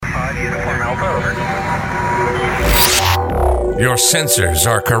Your sensors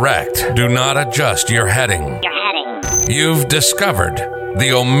are correct. Do not adjust your heading. You've discovered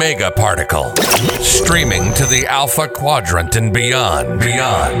the Omega Particle. Streaming to the Alpha Quadrant and beyond.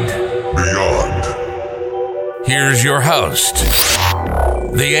 Here's your host,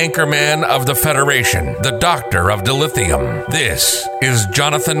 the Anchorman of the Federation, the Doctor of Dilithium. This is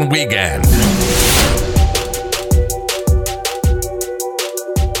Jonathan Wiegand.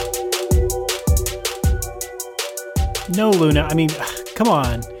 No, Luna. I mean, come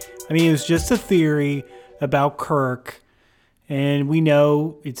on. I mean, it was just a theory about Kirk, and we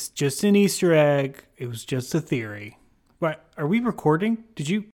know it's just an Easter egg. It was just a theory. What? Are we recording? Did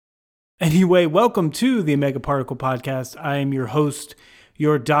you? Anyway, welcome to the Omega Particle Podcast. I am your host,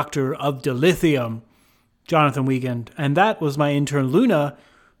 your Doctor of Dilithium, Jonathan Wiegand, and that was my intern Luna,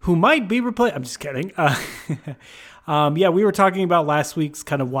 who might be replaced. I'm just kidding. Yeah, we were talking about last week's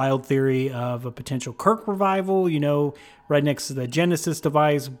kind of wild theory of a potential Kirk revival, you know, right next to the Genesis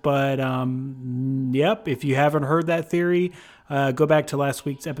device. But, yep, if you haven't heard that theory, go back to last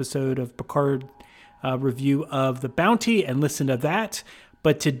week's episode of Picard review of The Bounty and listen to that.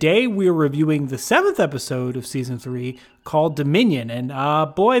 But today we're reviewing the 7th episode of Season 3 called Dominion.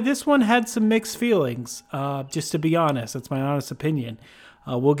 And boy, this one had some mixed feelings, just to be honest. That's my honest opinion.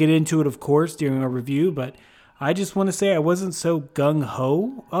 We'll get into it, of course, during our review, but I just want to say I wasn't so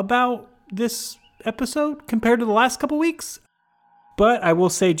gung-ho about this episode compared to the last couple weeks. But I will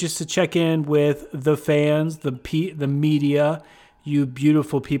say, just to check in with the fans, the media, you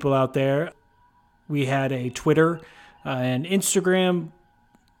beautiful people out there, we had a Twitter and Instagram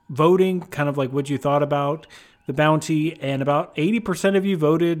voting, kind of like what you thought about The Bounty, and about 80% of you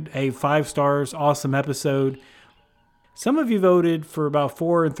voted, hey, 5 stars, awesome episode. Some of you voted for about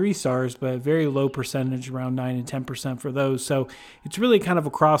 4 and 3 stars, but a very low percentage, around 9 and 10% for those. So it's really kind of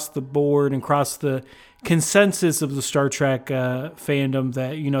across the board and across the consensus of the Star Trek fandom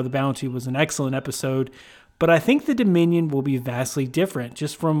that, you know, The Bounty was an excellent episode. But I think the Dominion will be vastly different.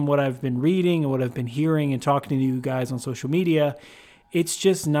 Just from what I've been reading and what I've been hearing and talking to you guys on social media, it's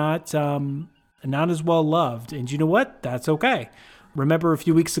just not as well loved. And you know what? That's okay. Remember a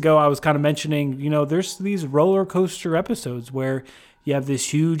few weeks ago, I was kind of mentioning, you know, there's these roller coaster episodes where you have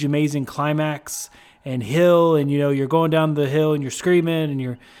this huge, amazing climax and hill, and, you know, you're going down the hill and you're screaming and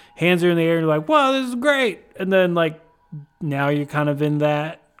your hands are in the air and you're like, wow, this is great. And then, like, now you're kind of in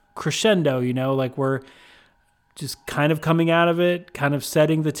that crescendo, you know, like we're just kind of coming out of it, kind of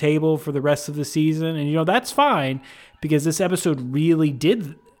setting the table for the rest of the season. And, you know, that's fine because this episode really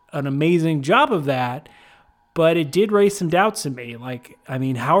did an amazing job of that. But it did raise some doubts in me. Like, I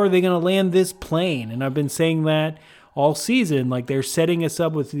mean, how are they going to land this plane? And I've been saying that all season. Like, they're setting us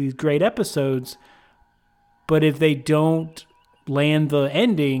up with these great episodes. But if they don't land the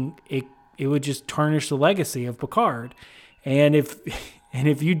ending, it would just tarnish the legacy of Picard. And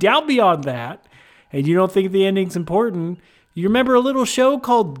if you doubt beyond that, and you don't think the ending's important, you remember a little show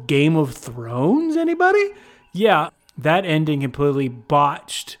called Game of Thrones, anybody? Yeah, that ending completely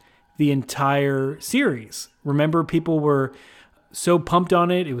botched the entire series. Remember, people were so pumped on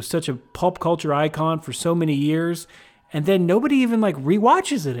it. It was such a pulp culture icon for so many years. And then nobody even like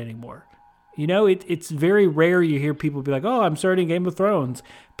rewatches it anymore. You know, it's very rare you hear people be like, oh, I'm starting Game of Thrones,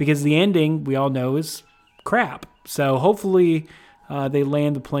 because the ending, we all know, is crap. So hopefully they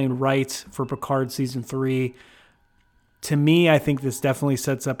land the plane right for Picard Season 3. To me, I think this definitely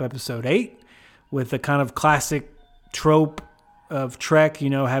sets up Episode 8 with the kind of classic trope of Trek, you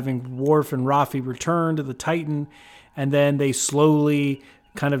know, having Worf and Raffi return to the Titan, and then they slowly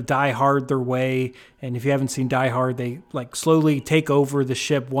kind of Die Hard their way. And if you haven't seen Die Hard, they like slowly take over the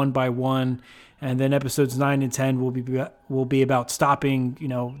ship one by one. And then episodes 9 and 10 will be about stopping, you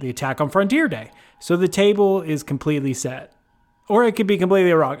know, the attack on Frontier Day. So the table is completely set, or it could be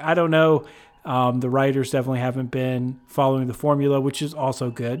completely wrong. I don't know. The writers definitely haven't been following the formula, which is also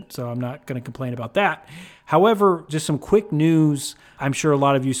good. So I'm not going to complain about that. However, just some quick news. I'm sure a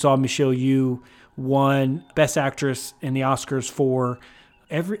lot of you saw Michelle Yeoh won Best Actress in the Oscars for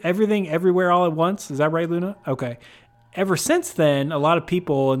Everything, Everywhere, All at Once. Is that right, Luna? Okay. Ever since then, a lot of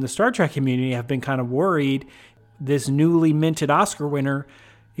people in the Star Trek community have been kind of worried. This newly minted Oscar winner,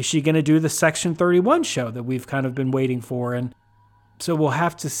 is she going to do the Section 31 show that we've kind of been waiting for? And so we'll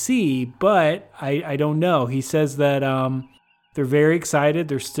have to see, but I don't know. He says that they're very excited.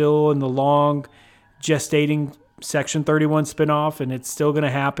 They're still in the long gestating Section 31 spinoff, and it's still going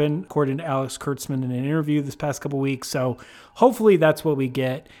to happen, according to Alex Kurtzman in an interview this past couple weeks. So hopefully that's what we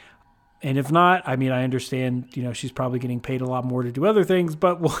get. And if not, I mean, I understand, you know, she's probably getting paid a lot more to do other things,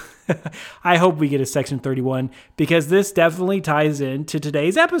 but I hope we get a Section 31, because this definitely ties into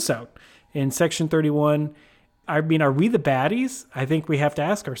today's episode. In Section 31, I mean, are we the baddies? I think we have to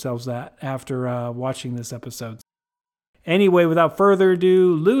ask ourselves that after watching this episode. Anyway, without further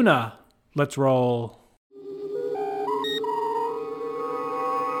ado, Luna, let's roll.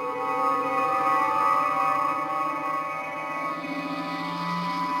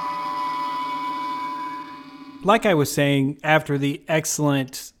 Like I was saying, after the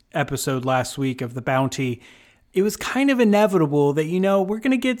excellent episode last week of The Bounty, it was kind of inevitable that, we're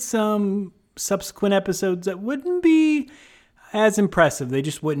going to get some subsequent episodes that wouldn't be as impressive. They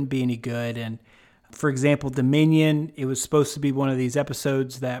just wouldn't be any good. And for example, Dominion, it was supposed to be one of these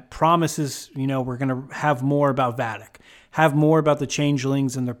episodes that promises, we're going to have more about Vadic, have more about the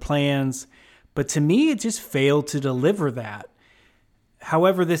changelings and their plans. But to me, it just failed to deliver that.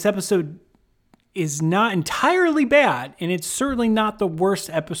 However, this episode is not entirely bad, and it's certainly not the worst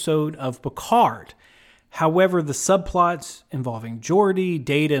episode of Picard. However, the subplots involving Geordi,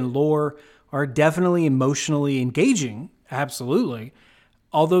 Data, and Lore are definitely emotionally engaging, absolutely,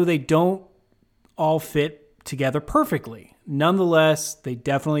 although they don't all fit together perfectly. Nonetheless, they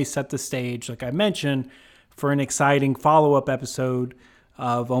definitely set the stage, like I mentioned, for an exciting follow-up episode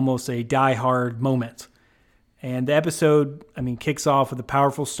of almost a die-hard moment. And the episode, kicks off with a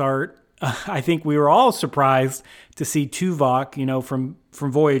powerful start. I think we were all surprised to see Tuvok,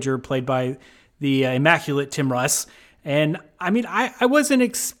 from Voyager, played by the immaculate Tim Russ. And I wasn't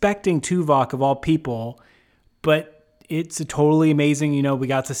expecting Tuvok of all people, but it's a totally amazing, we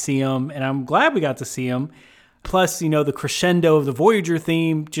got to see him, and I'm glad we got to see him. Plus, the crescendo of the Voyager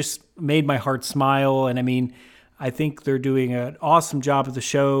theme just made my heart smile. And I think they're doing an awesome job of the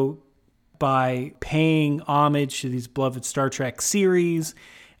show by paying homage to these beloved Star Trek series.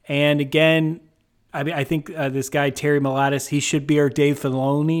 And again, I think this guy, Terry Melatis, he should be our Dave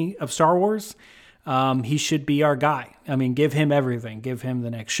Filoni of Star Wars. He should be our guy. Give him everything. Give him the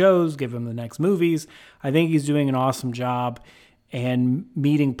next shows. Give him the next movies. I think he's doing an awesome job and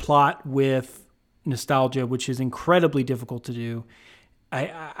meeting plot with nostalgia, which is incredibly difficult to do.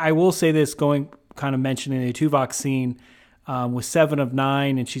 I will say this, mentioning the Tuvok scene with 7 of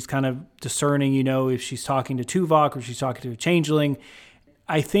 9, and she's kind of discerning, if she's talking to Tuvok or she's talking to a changeling.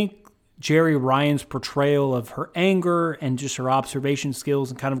 I think Jerry Ryan's portrayal of her anger and just her observation skills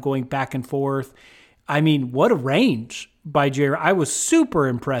and kind of going back and forth. What a range by Jerry. I was super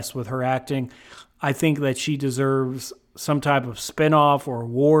impressed with her acting. I think that she deserves some type of spinoff or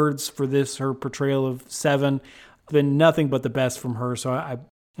awards for this, her portrayal of 7. Been nothing but the best from her. So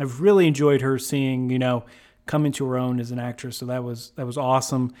I've really enjoyed her seeing, come into her own as an actress. So that was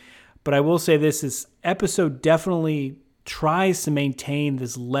awesome. But I will say this episode definitely tries to maintain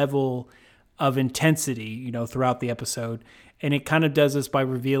this level of intensity, throughout the episode. And it kind of does this by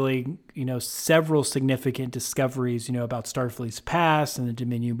revealing, several significant discoveries, about Starfleet's past and the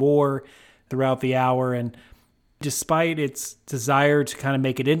Dominion War throughout the hour. And despite its desire to kind of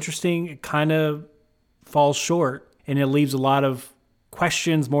make it interesting, it kind of falls short, and it leaves a lot of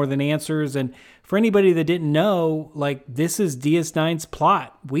questions more than answers. And for anybody that didn't know, this is DS9's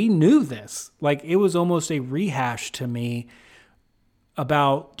plot. We knew this. It was almost a rehash to me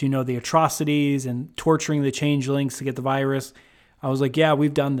about, the atrocities and torturing the changelings to get the virus. I was like, yeah,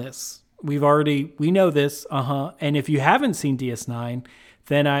 we've done this. We know this. And if you haven't seen DS9,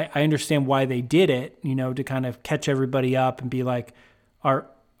 then I understand why they did it, to kind of catch everybody up and be like, are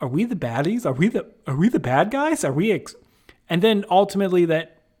we the baddies? Are we the bad guys? And then ultimately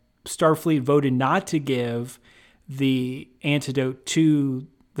that Starfleet voted not to give the antidote to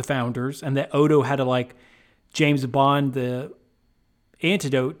the founders, and that Odo had to James Bond the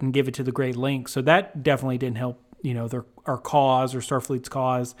antidote and give it to the Great Link. So that definitely didn't help, our cause or Starfleet's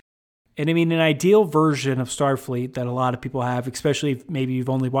cause. And an ideal version of Starfleet that a lot of people have, especially if maybe you've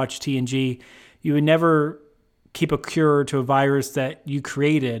only watched TNG, you would never keep a cure to a virus that you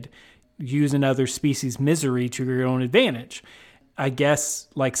created, use another species' misery to your own advantage. I guess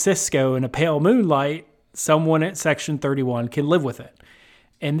like Cisco in A Pale Moonlight, someone at Section 31 can live with it.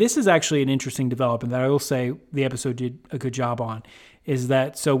 And this is actually an interesting development that I will say the episode did a good job on, is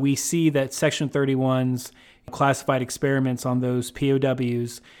that so we see that Section 31's classified experiments on those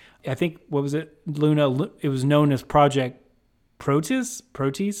POWs, I think, what was it, Luna? It was known as Project Proteus?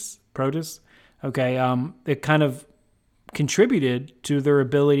 Okay, it kind of contributed to their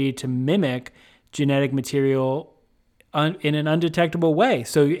ability to mimic genetic material in an undetectable way.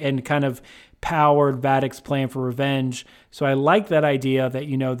 So, and kind of powered Vadic's plan for revenge. So I like that idea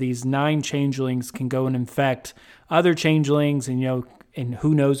that, these 9 changelings can go and infect other changelings, and, and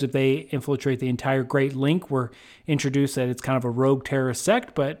who knows if they infiltrate the entire Great Link. We're introduced that it's kind of a rogue terrorist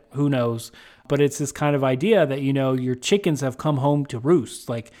sect, but who knows? But it's this kind of idea that, your chickens have come home to roost.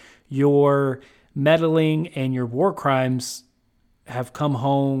 Your meddling and your war crimes have come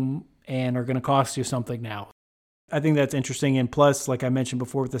home and are going to cost you something now. I think that's interesting. And plus, like I mentioned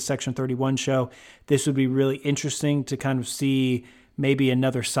before with the Section 31 show, this would be really interesting to kind of see maybe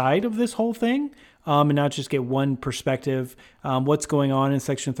another side of this whole thing, and not just get one perspective. What's going on in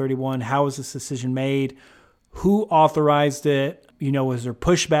Section 31? How was this decision made? Who authorized it? Was there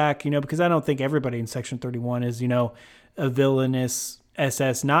pushback? Because I don't think everybody in Section 31 is, a villainous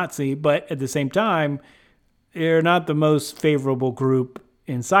SS Nazi, but at the same time, they're not the most favorable group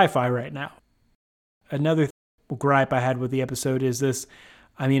in sci-fi right now. Another gripe I had with the episode is this,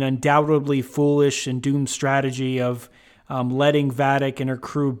 undoubtedly foolish and doomed strategy of letting Vadic and her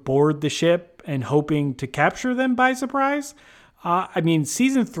crew board the ship and hoping to capture them by surprise.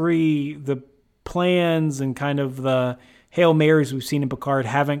 Season 3, the plans and kind of the Hail Marys we've seen in Picard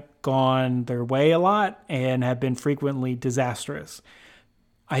haven't gone their way a lot and have been frequently disastrous.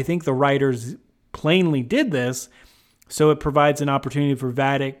 I think the writers plainly did this, so it provides an opportunity for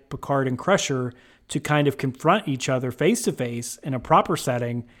Vadic, Picard, and Crusher to kind of confront each other face-to-face in a proper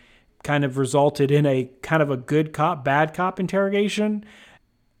setting, kind of resulted in a kind of a good cop, bad cop interrogation.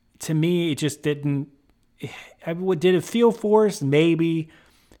 To me, it just didn't... Did it feel forced? Maybe.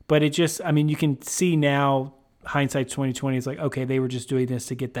 But it just... you can see now, hindsight 2020, it's like, okay, they were just doing this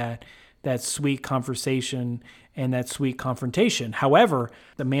to get that sweet conversation and that sweet confrontation. However,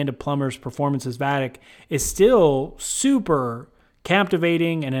 Amanda Plummer's performance as Vadic is still super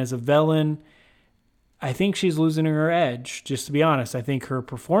captivating, and as a villain, I think she's losing her edge, just to be honest. I think her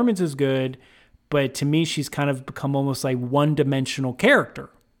performance is good, but to me, she's kind of become almost like one-dimensional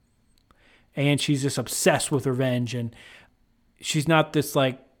character. And she's just obsessed with revenge, and she's not this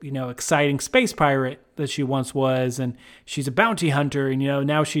exciting space pirate that she once was, and she's a bounty hunter, and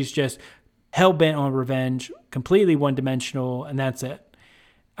now she's just hell-bent on revenge, completely one-dimensional, and that's it.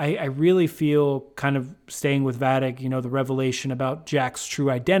 I really feel, kind of staying with Vadic, the revelation about Jack's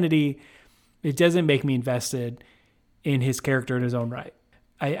true identity, it doesn't make me invested in his character in his own right.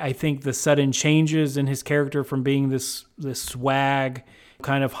 I think the sudden changes in his character from being this swag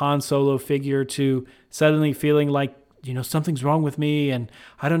kind of Han Solo figure to suddenly feeling like, something's wrong with me and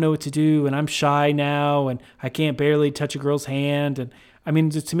I don't know what to do and I'm shy now and I can't barely touch a girl's hand. And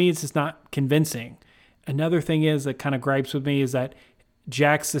to me, it's just not convincing. Another thing is that kind of gripes with me is that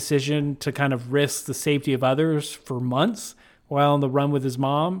Jack's decision to kind of risk the safety of others for months while on the run with his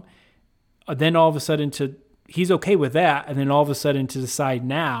mom, then all of a sudden he's okay with that. And then all of a sudden to decide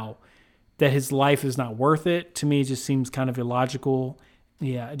now that his life is not worth it, to me, it just seems kind of illogical.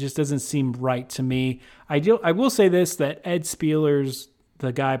 Yeah, it just doesn't seem right to me. I will say this, that Ed Spieler's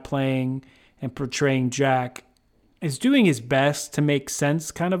the guy playing and portraying Jack is doing his best to make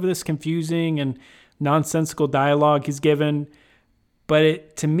sense kind of this confusing and nonsensical dialogue he's given.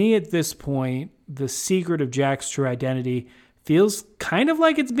 But to me at this point, the secret of Jack's true identity feels kind of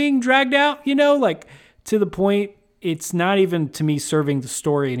like it's being dragged out, to the point it's not even to me serving the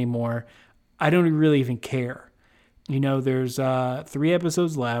story anymore. I don't really even care. There's 3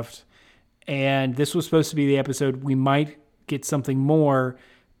 episodes left, and this was supposed to be the episode we might get something more,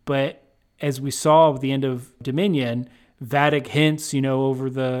 but as we saw at the end of Dominion, Vadic hints, over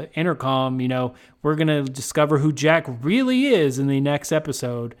the intercom, we're going to discover who Jack really is in the next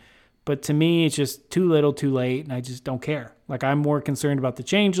episode. But to me, it's just too little, too late, and I just don't care. I'm more concerned about the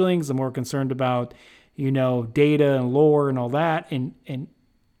changelings. I'm more concerned about, data and lore and all that, and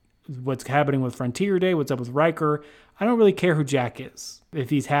what's happening with Frontier Day, what's up with Riker. I don't really care who Jack is. If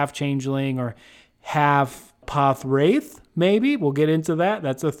he's half changeling or half Poth Wraith, maybe. We'll get into that.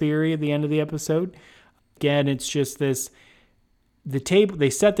 That's a theory at the end of the episode. Again, it's just this, they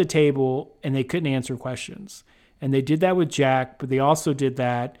set the table and they couldn't answer questions. And they did that with Jack, but they also did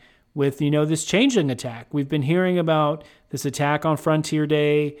that with, this changeling attack. We've been hearing about this attack on Frontier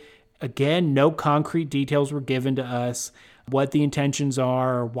Day. Again, no concrete details were given to us, what the intentions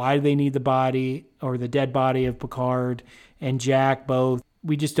are, why they need the body or the dead body of Picard and Jack both.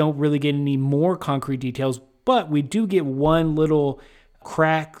 We just don't really get any more concrete details, but we do get one little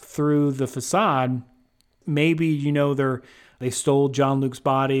crack through the facade. Maybe, they stole John Luke's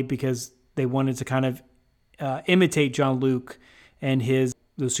body because they wanted to kind of imitate John Luke and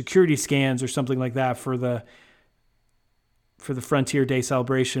the security scans or something like that for the Frontier Day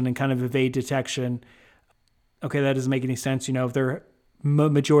celebration and kind of evade detection. Okay, that doesn't make any sense. If they're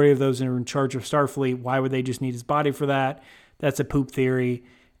majority of those are in charge of Starfleet, why would they just need his body for that? That's a poop theory.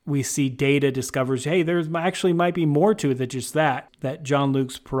 We see Data discovers, hey, there's actually might be more to it than just that John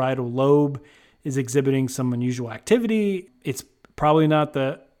Luke's parietal lobe is exhibiting some unusual activity. It's probably not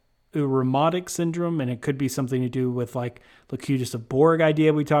the Uromotic syndrome, and it could be something to do with like Locutus of Borg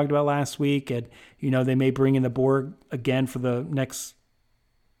idea we talked about last week. And, they may bring in the Borg again for the next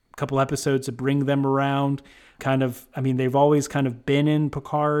couple episodes to bring them around. They've always kind of been in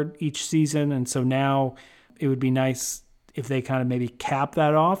Picard each season. And so now it would be nice if they kind of maybe cap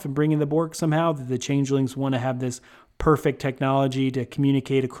that off and bring in the Borg somehow, that the changelings want to have this perfect technology to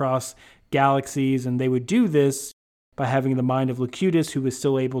communicate across galaxies. And they would do this by having the mind of Locutus, who was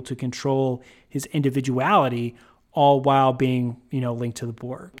still able to control his individuality, all while being, linked to the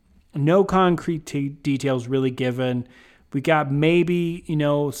Borg. No concrete details really given. We got maybe,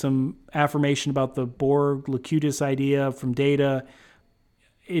 some affirmation about the Borg Locutus idea from Data.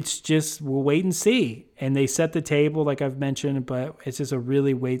 It's just, we'll wait and see. And they set the table, like I've mentioned, but it's just a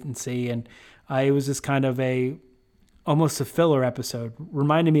really wait and see. And it was just kind of almost a filler episode.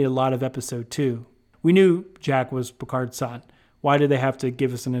 Reminded me a lot of episode 2. We knew Jack was Picard's son. Why did they have to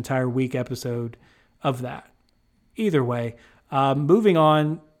give us an entire week episode of that? Either way, moving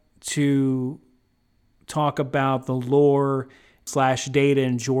on to talk about the lore / Data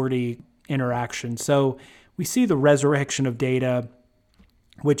and Geordi interaction. So we see the resurrection of Data,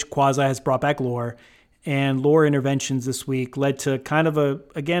 which quasi has brought back lore, and lore interventions this week led to kind of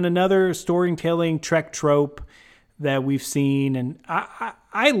another storytelling Trek trope that we've seen. And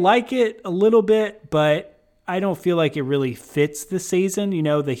I like it a little bit, but I don't feel like it really fits the season.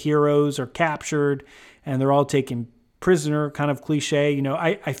 The heroes are captured and they're all taken prisoner, kind of cliche.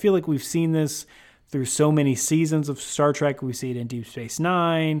 I feel like we've seen this through so many seasons of Star Trek. We see it in Deep Space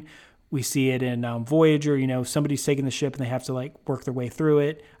Nine. We see it in Voyager. Somebody's taking the ship and they have to work their way through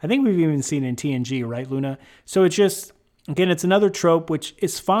it. I think we've even seen it in TNG, right, Luna? So it's just, again, it's another trope, which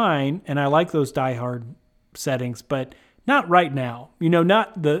is fine. And I like those diehard settings, but not right now.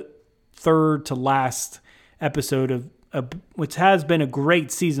 Not the third to last episode of which has been a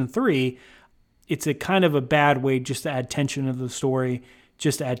great season 3. It's a kind of a bad way just to add tension to the story,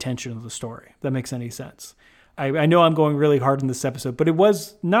 If that makes any sense. I know I'm going really hard in this episode, but it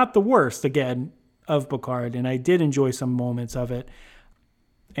was not the worst, again, of Picard, and I did enjoy some moments of it.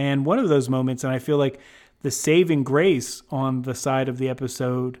 And one of those moments, and I feel like the saving grace on the side of the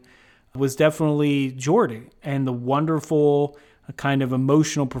episode was definitely Geordi and the wonderful kind of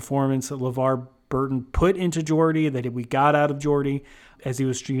emotional performance that LeVar Burton put into Geordi, that we got out of Geordi as he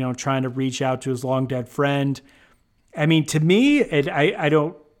was, trying to reach out to his long dead friend. I mean, to me, I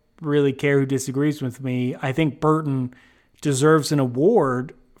don't really care who disagrees with me. I think Burton deserves an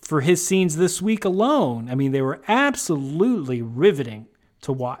award for his scenes this week alone. I mean, they were absolutely riveting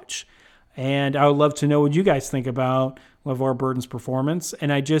to watch. And I would love to know what you guys think about LeVar Burton's performance.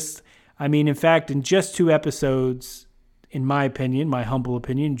 And in fact, in just 2 episodes, in my opinion, my humble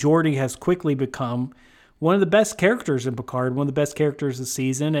opinion, Geordi has quickly become one of the best characters in Picard, one of the best characters this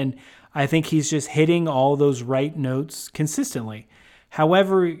season. And I think he's just hitting all those right notes consistently.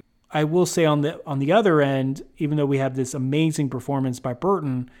 However, I will say on the other end, even though we have this amazing performance by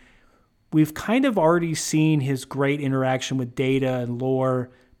Burton, we've kind of already seen his great interaction with Data and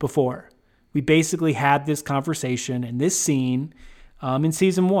lore before. We basically had this conversation and this scene in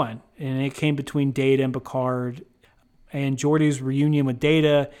season 1, and it came between Data and Picard, and Geordi's reunion with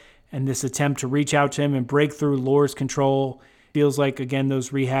Data and this attempt to reach out to him and break through lore's control feels like, again, those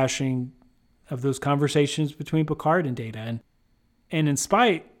rehashing of those conversations between Picard and Data. And in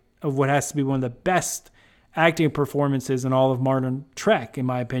spite of what has to be one of the best acting performances in all of modern Trek, in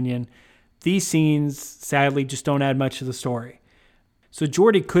my opinion, these scenes sadly just don't add much to the story. So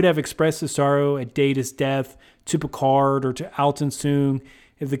Geordi could have expressed his sorrow at Data's death to Picard or to Alton Soong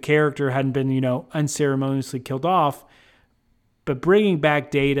if the character hadn't been, unceremoniously killed off. But bringing back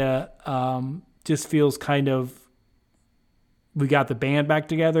Data just feels kind of, we got the band back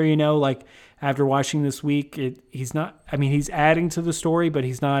together, after watching this week, he's adding to the story, but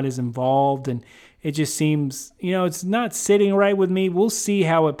he's not as involved. And it just seems, it's not sitting right with me. We'll see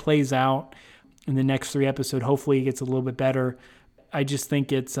how it plays out in the next 3 episodes. Hopefully it gets a little bit better. I just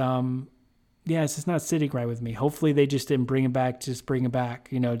think it's just not sitting right with me. Hopefully they just didn't bring it back,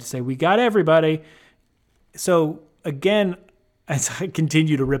 to say, we got everybody. So again, as I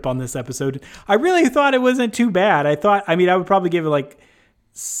continue to rip on this episode, I really thought it wasn't too bad. I would probably give it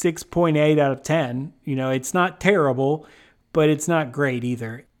 6.8 out of 10. It's not terrible, but it's not great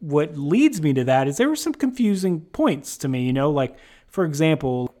either. What leads me to that is there were some confusing points to me, for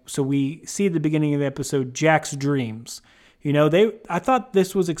example, so we see at the beginning of the episode, Jack's dreams. I thought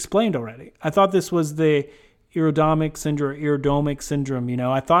this was explained already. I thought this was the iridomic syndrome,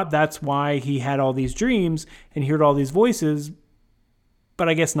 I thought that's why he had all these dreams and heard all these voices, but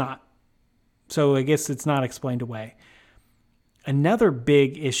I guess not. So I guess it's not explained away. Another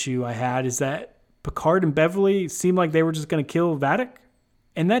big issue I had is that Picard and Beverly seemed like they were just going to kill Vadic.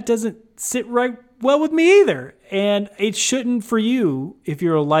 And that doesn't sit right well with me either. And it shouldn't for you if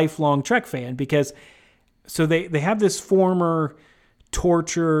you're a lifelong Trek fan, because so they have this former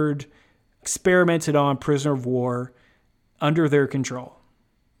tortured, experimented on prisoner of war under their control.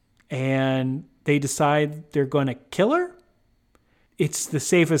 And they decide they're going to kill her. It's the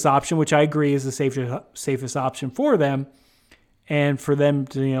safest option, which I agree is the safest option for them. And for them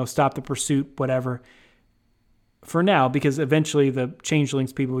to, stop the pursuit, whatever, for now, because eventually the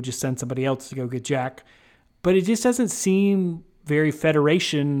Changelings people would just send somebody else to go get Jack. But it just doesn't seem very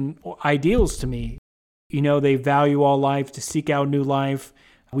Federation ideals to me. They value all life to seek out new life.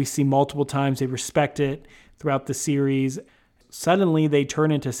 We see multiple times they respect it throughout the series. Suddenly they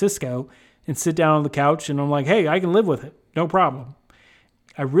turn into Sisko and sit down on the couch, and I'm like, hey, I can live with it. No problem.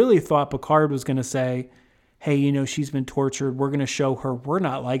 I really thought Picard was going to say, hey, she's been tortured. We're going to show her we're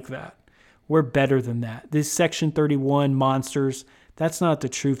not like that. We're better than that. This Section 31 monsters, that's not the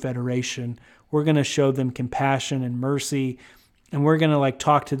true Federation. We're going to show them compassion and mercy, and we're going to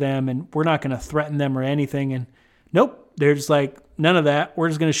talk to them, and we're not going to threaten them or anything. And nope, they're just like, none of that. We're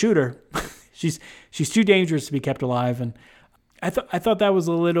just going to shoot her. she's too dangerous to be kept alive. And I thought that was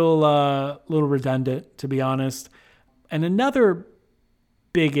a little redundant, to be honest. And another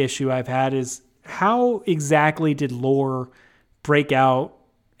big issue I've had is how exactly did Lore break out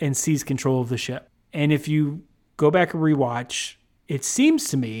and seize control of the ship? And if you go back and rewatch, it seems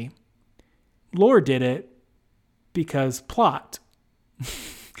to me Lore did it because plot.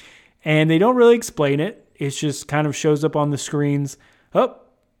 And they don't really explain it. It just kind of shows up on the screens. Oh,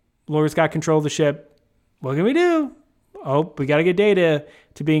 Lore's got control of the ship. What can we do? Oh, we got to get Data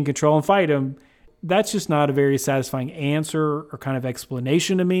to be in control and fight him. That's just not a very satisfying answer or kind of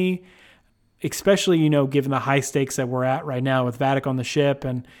explanation to me, especially, given the high stakes that we're at right now with Vadic on the ship.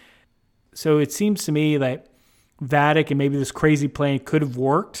 And so it seems to me that Vadic and maybe this crazy plan could have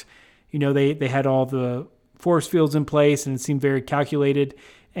worked. They had all the force fields in place and it seemed very calculated.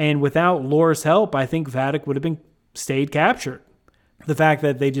 And without Lore's help, I think Vadic would have stayed captured. The fact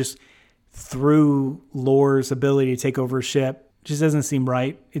that they just threw Lore's ability to take over a ship just doesn't seem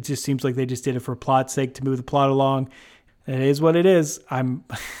right. It just seems like they just did it for plot's sake to move the plot along. It is what it is. I'm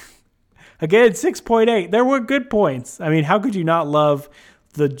again 6.8. There were good points. I mean, how could you not love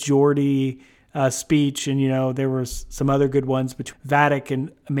the Geordi speech? And there was some other good ones between Vadic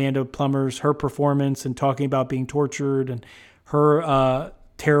and Amanda Plummer's her performance and talking about being tortured and her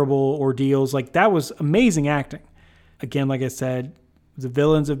terrible ordeals. That was amazing acting. Again, like I said, the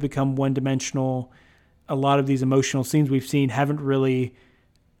villains have become one-dimensional. A lot of these emotional scenes we've seen haven't really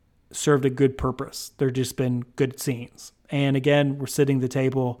served a good purpose. They've just been good scenes. And again, we're sitting the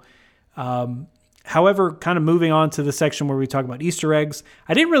table. However, kind of moving on to the section where we talk about Easter eggs.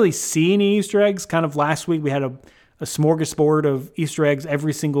 I didn't really see any Easter eggs. Kind of last week we had a smorgasbord of Easter eggs.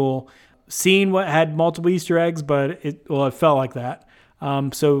 Every single scene had multiple Easter eggs, but it felt like that.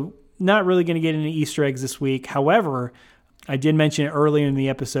 So not really going to get any Easter eggs this week. However, I did mention it earlier in the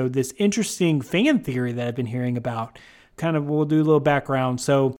episode, this interesting fan theory that I've been hearing about. We'll do a little background.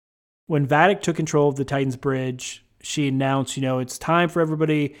 So when Vadic took control of the Titan's Bridge, she announced, it's time for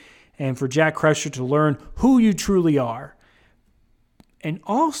everybody and for Jack Crusher to learn who you truly are. And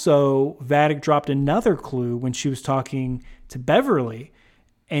also, Vadic dropped another clue when she was talking to Beverly.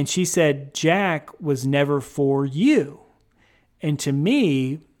 And she said, Jack was never for you. And to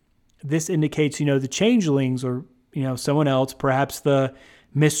me, this indicates, the changelings or someone else, perhaps the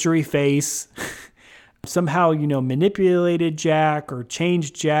mystery face, somehow, manipulated Jack or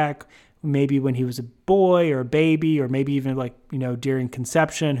changed Jack, maybe when he was a boy or a baby, or maybe even during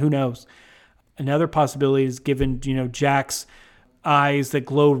conception, who knows? Another possibility is given, Jack's eyes that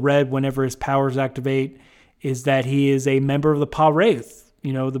glow red whenever his powers activate, is that he is a member of the Pa-Wraith, the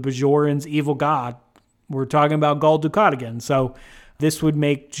Bajoran's evil god. We're talking about Gul Dukat again. So this would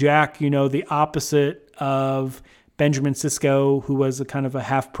make Jack, the opposite of Benjamin Sisko, who was a kind of a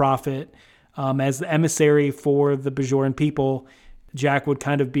half-prophet. As the emissary for the Bajoran people, Jack would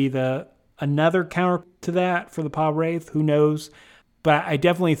kind of be another counter to that for the Pa-Wraith. Who knows? But I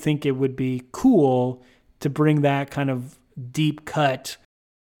definitely think it would be cool to bring that kind of deep-cut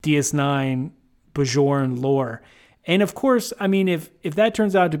DS9 Bajoran lore. And of course, I mean, if that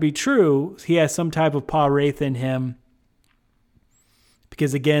turns out to be true, he has some type of Pa-Wraith in him.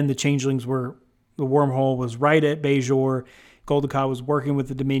 Because again, the changelings the wormhole was right at Bajor. Gul Dukat was working with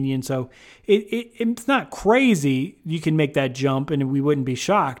the Dominion. So it's not crazy. You can make that jump and we wouldn't be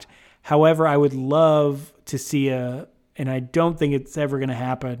shocked. However, I would love to see and I don't think it's ever going to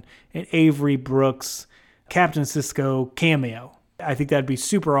happen, an Avery Brooks Captain Sisko cameo. I think that'd be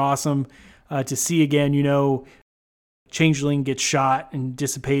super awesome to see again. Changeling gets shot and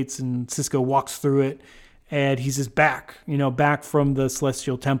dissipates, and Sisko walks through it, and he's just back, back from the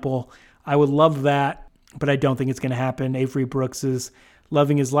Celestial Temple. I would love that, but I don't think it's going to happen. Avery Brooks is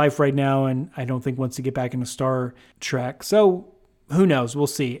loving his life right now, and I don't think wants to get back into Star Trek. So who knows? We'll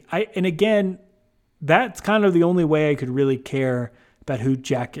see. And again, that's kind of the only way I could really care about who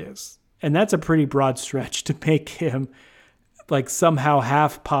Jack is. And that's a pretty broad stretch to make him like somehow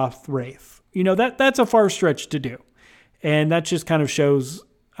half Poth Wraith. That's a far stretch to do. And that just kind of shows,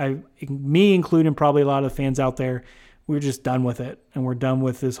 me including probably a lot of fans out there, we're just done with it. And we're done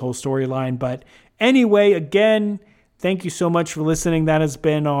with this whole storyline. But anyway, again, thank you so much for listening. That has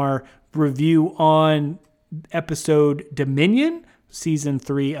been our review on episode Dominion, season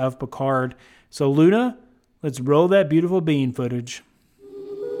 3 of Picard. So Luna, let's roll that beautiful bean footage.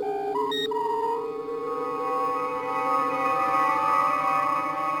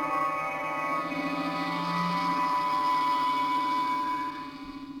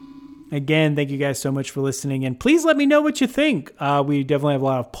 Again, thank you guys so much for listening, and please let me know what you think. We definitely have a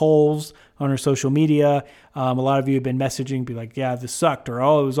lot of polls on our social media. A lot of you have been messaging, be like, yeah, this sucked, or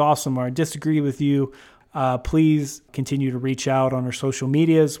oh, it was awesome, or I disagree with you. Please continue to reach out on our social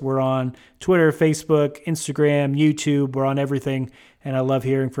medias. We're on Twitter, Facebook, Instagram, YouTube. We're on everything, and I love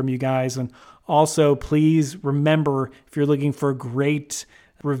hearing from you guys. And also, please remember, if you're looking for great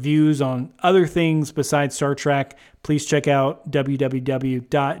reviews on other things besides Star Trek, please check out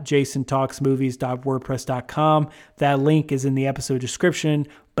www.jasontalksmovies.wordpress.com. That link is in the episode description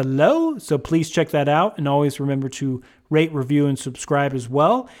below, so please check that out, and always remember to rate, review, and subscribe as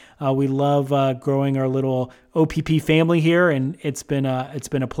well. We love growing our little OPP family here, and it's been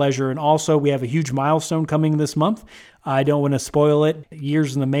a pleasure. And also, we have a huge milestone coming this month. I don't want to spoil it.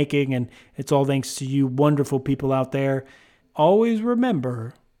 Years in the making, and it's all thanks to you wonderful people out there. Always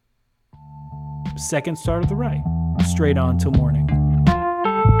remember, second star to the right, straight on till morning.